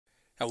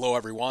Hello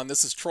everyone,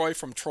 this is Troy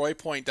from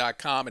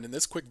TROYPOINT.com, and in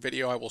this quick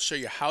video I will show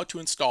you how to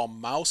install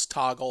mouse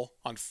toggle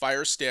on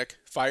Firestick,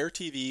 Fire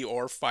TV,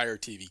 or Fire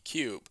TV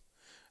Cube.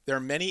 There are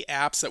many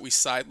apps that we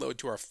sideload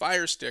to our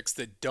Fire Sticks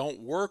that don't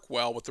work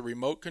well with the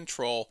remote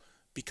control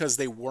because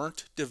they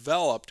weren't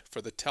developed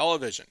for the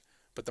television,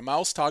 but the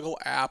mouse toggle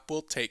app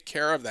will take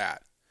care of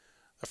that.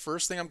 The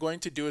first thing I'm going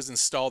to do is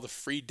install the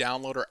free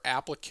downloader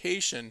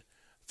application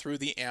through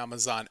the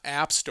Amazon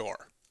App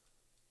Store.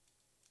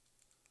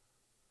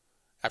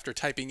 After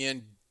typing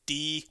in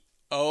DO,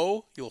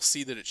 you'll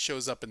see that it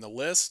shows up in the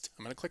list.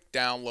 I'm going to click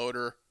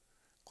Downloader,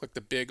 click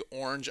the big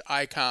orange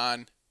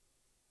icon,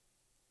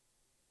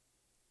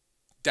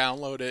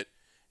 download it,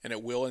 and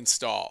it will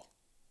install.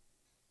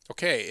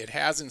 Okay, it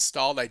has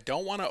installed. I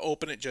don't want to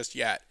open it just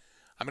yet.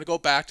 I'm going to go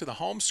back to the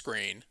home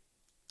screen.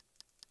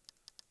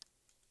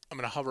 I'm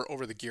going to hover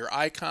over the gear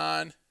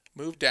icon,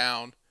 move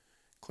down,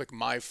 click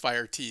My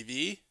Fire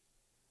TV,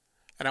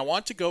 and I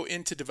want to go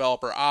into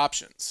Developer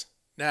Options.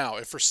 Now,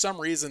 if for some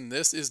reason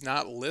this is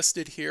not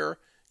listed here,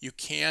 you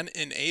can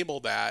enable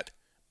that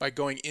by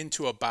going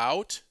into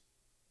About,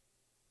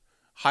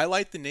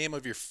 highlight the name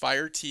of your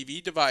Fire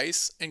TV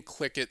device, and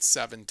click it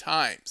 7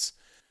 times.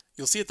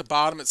 You'll see at the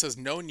bottom it says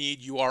no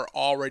need, you are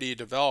already a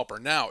developer.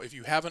 Now, if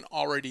you haven't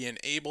already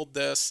enabled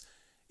this,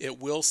 it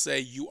will say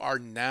you are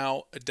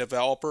now a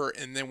developer,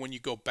 and then when you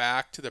go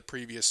back to the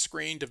previous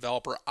screen,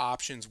 developer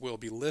options will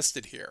be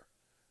listed here.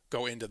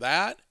 Go into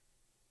that.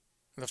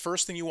 And the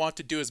first thing you want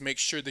to do is make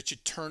sure that you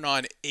turn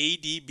on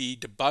ADB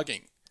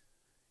debugging.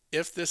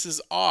 If this is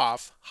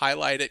off,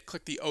 highlight it,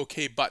 click the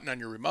OK button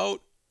on your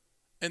remote,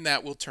 and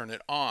that will turn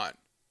it on.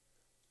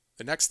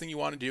 The next thing you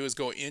want to do is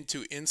go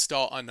into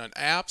Install Unknown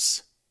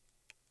Apps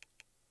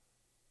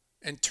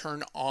and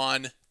turn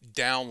on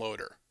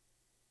Downloader.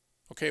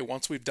 Okay,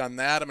 once we've done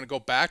that, I'm going to go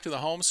back to the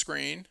home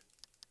screen,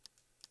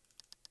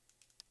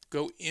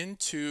 go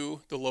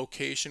into the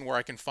location where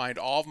I can find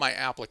all of my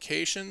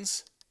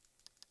applications,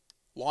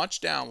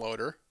 launch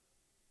Downloader,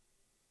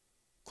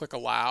 click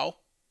Allow,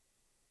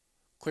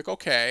 click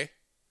OK,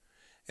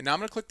 and now I'm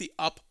going to click the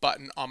Up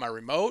button on my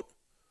remote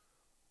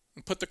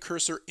and put the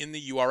cursor in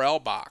the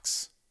URL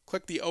box.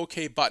 Click the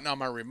OK button on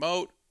my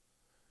remote,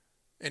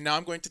 and now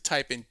I'm going to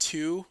type in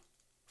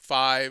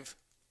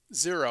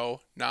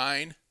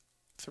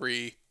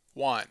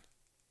 250931.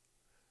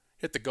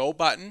 Hit the Go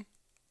button.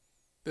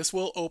 This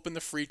will open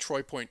the free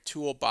TROYPOINT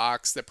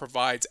toolbox that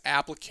provides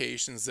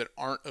applications that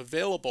aren't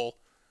available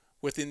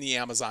within the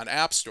Amazon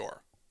App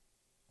Store.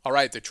 All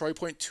right, the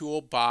TROYPOINT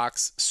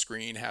toolbox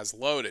screen has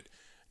loaded.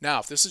 Now,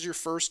 if this is your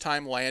first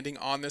time landing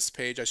on this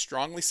page, I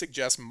strongly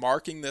suggest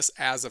marking this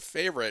as a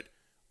favorite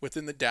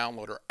within the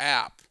Downloader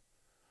app.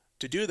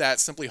 To do that,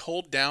 simply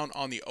hold down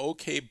on the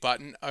OK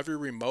button of your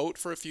remote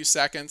for a few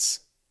seconds.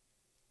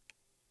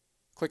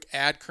 Click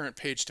Add Current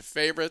Page to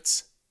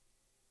Favorites.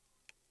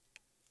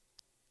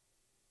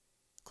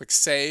 Click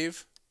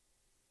Save.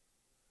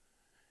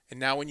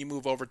 And now when you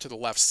move over to the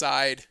left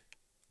side,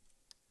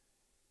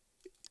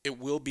 it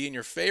will be in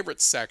your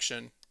favorites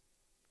section.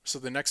 So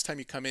the next time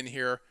you come in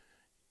here,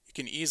 you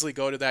can easily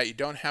go to that. You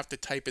don't have to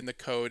type in the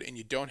code, and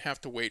you don't have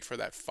to wait for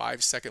that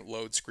 5-second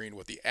load screen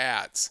with the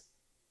ads.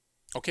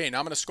 Okay, now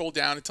I'm going to scroll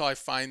down until I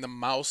find the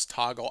mouse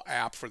toggle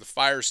app for the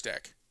Fire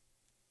Stick.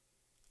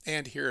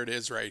 And here it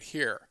is right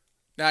here.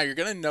 Now you're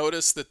going to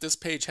notice that this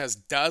page has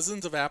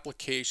dozens of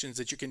applications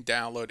that you can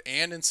download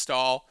and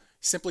install.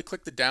 Simply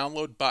click the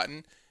download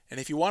button, and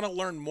if you want to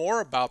learn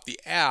more about the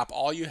app,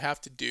 all you have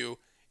to do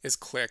is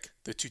click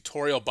the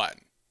tutorial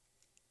button.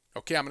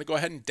 Okay, I'm going to go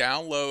ahead and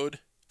download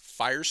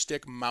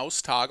Firestick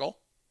mouse toggle.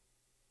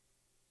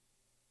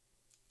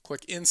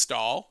 Click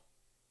Install.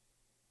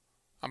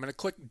 I'm going to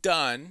click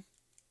Done.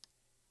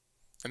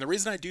 And the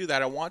reason I do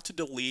that, I want to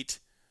delete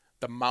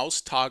the mouse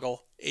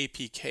toggle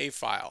APK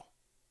file.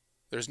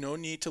 There's no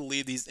need to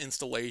leave these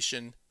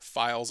installation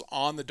files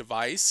on the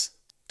device.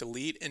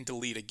 Delete and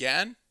delete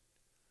again.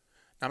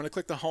 Now I'm going to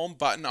click the Home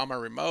button on my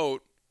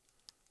remote.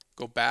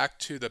 Go back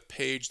to the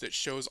page that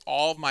shows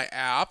all of my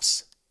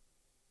apps.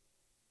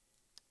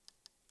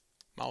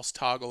 Mouse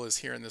toggle is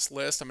here in this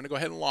list. I'm going to go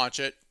ahead and launch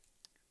it.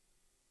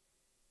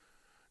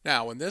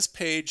 Now, when this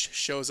page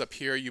shows up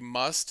here, you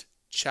must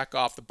check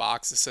off the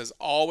box that says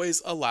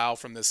Always Allow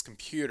from this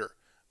computer.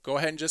 Go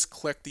ahead and just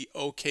click the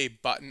OK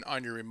button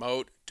on your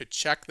remote to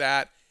check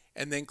that,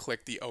 and then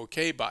click the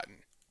OK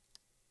button.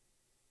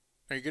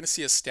 Now you're going to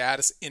see a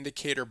status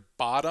indicator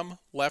bottom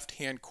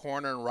left-hand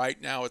corner, and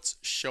right now it's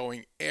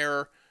showing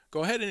error.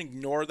 Go ahead and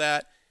ignore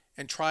that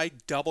and try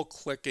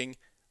double-clicking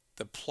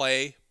the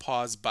play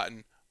pause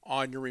button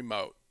on your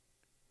remote,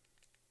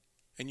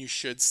 and you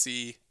should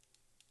see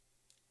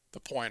the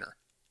pointer.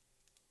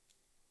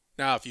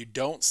 Now, if you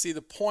don't see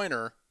the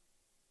pointer,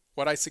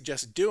 what I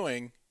suggest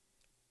doing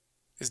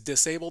is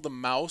disable the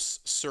mouse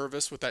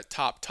service with that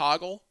top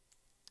toggle.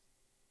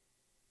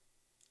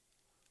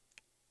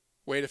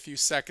 Wait a few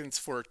seconds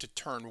for it to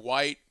turn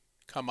white,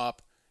 come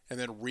up, and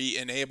then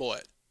re-enable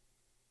it.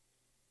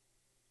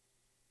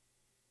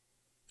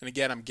 And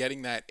again, I'm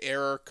getting that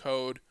error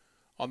code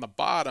on the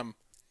bottom,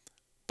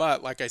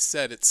 But like I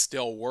said, it's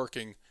still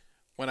working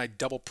when I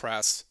double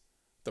press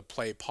the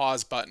play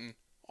pause button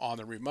on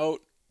the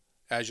remote,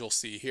 as you'll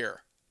see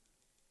here.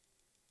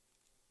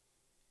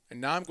 And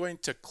now I'm going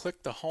to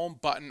click the home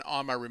button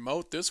on my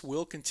remote. This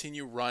will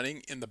continue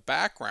running in the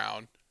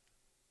background.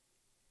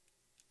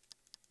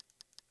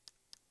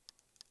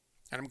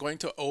 And I'm going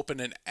to open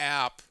an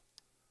app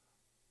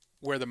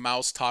where the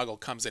mouse toggle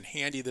comes in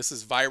handy. This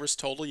is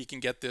VirusTotal. You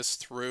can get this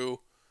through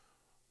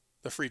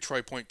the free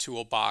TROYPOINT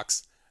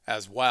toolbox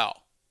as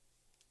well.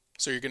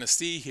 So you're going to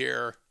see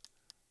here,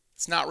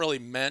 it's not really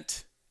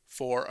meant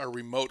for a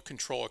remote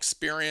control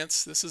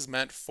experience. This is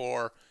meant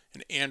for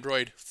an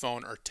Android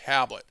phone or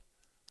tablet.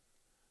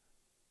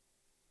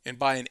 And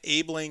by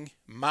enabling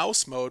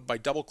mouse mode by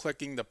double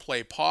clicking the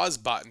play pause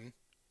button,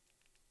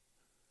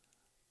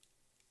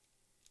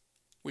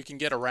 we can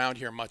get around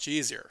here much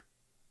easier.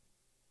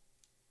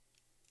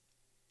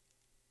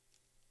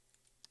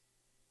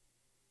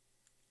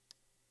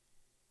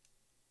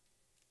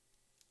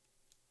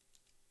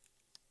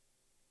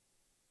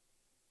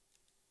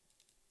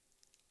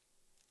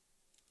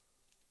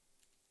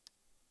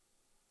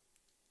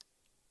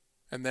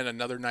 And then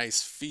another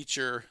nice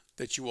feature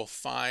that you will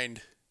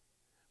find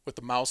with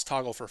the mouse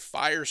toggle for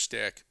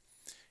Firestick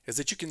is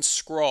that you can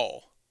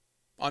scroll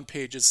on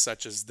pages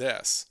such as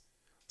this.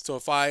 So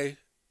if I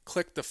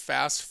click the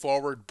fast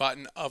forward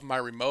button of my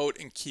remote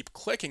and keep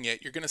clicking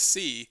it, you're going to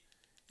see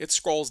it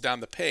scrolls down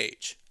the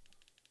page.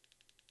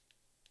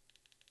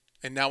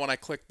 And now when I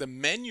click the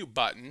menu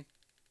button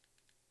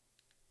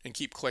and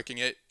keep clicking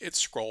it, it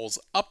scrolls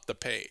up the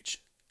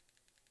page.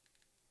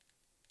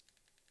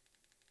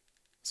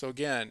 So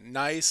again,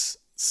 nice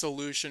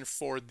solution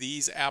for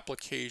these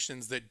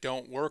applications that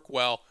don't work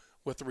well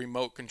with the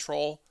remote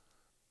control.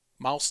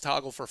 Mouse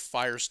toggle for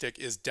Firestick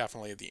is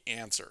definitely the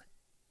answer.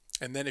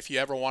 And then if you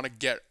ever want to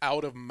get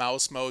out of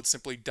mouse mode,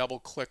 simply double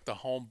click the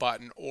home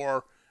button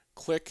or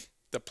click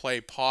the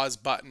play pause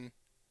button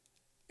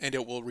and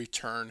it will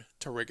return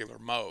to regular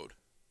mode.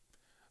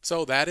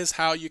 So that is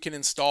how you can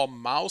install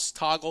mouse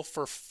toggle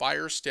for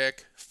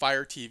Firestick,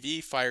 Fire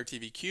TV, Fire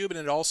TV Cube, and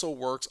it also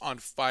works on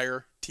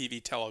Fire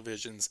TV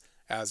televisions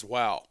as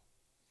well.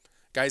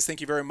 Guys,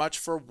 thank you very much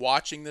for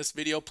watching this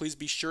video. Please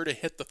be sure to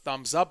hit the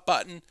thumbs up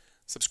button,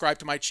 subscribe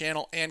to my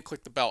channel, and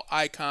click the bell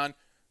icon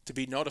to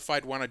be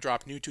notified when I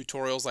drop new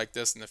tutorials like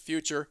this in the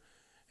future.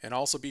 And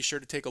also be sure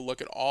to take a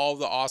look at all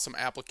the awesome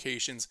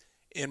applications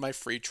in my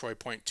free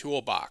TROYPOINT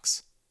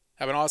toolbox.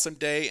 Have an awesome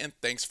day, and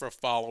thanks for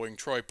following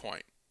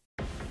TROYPOINT.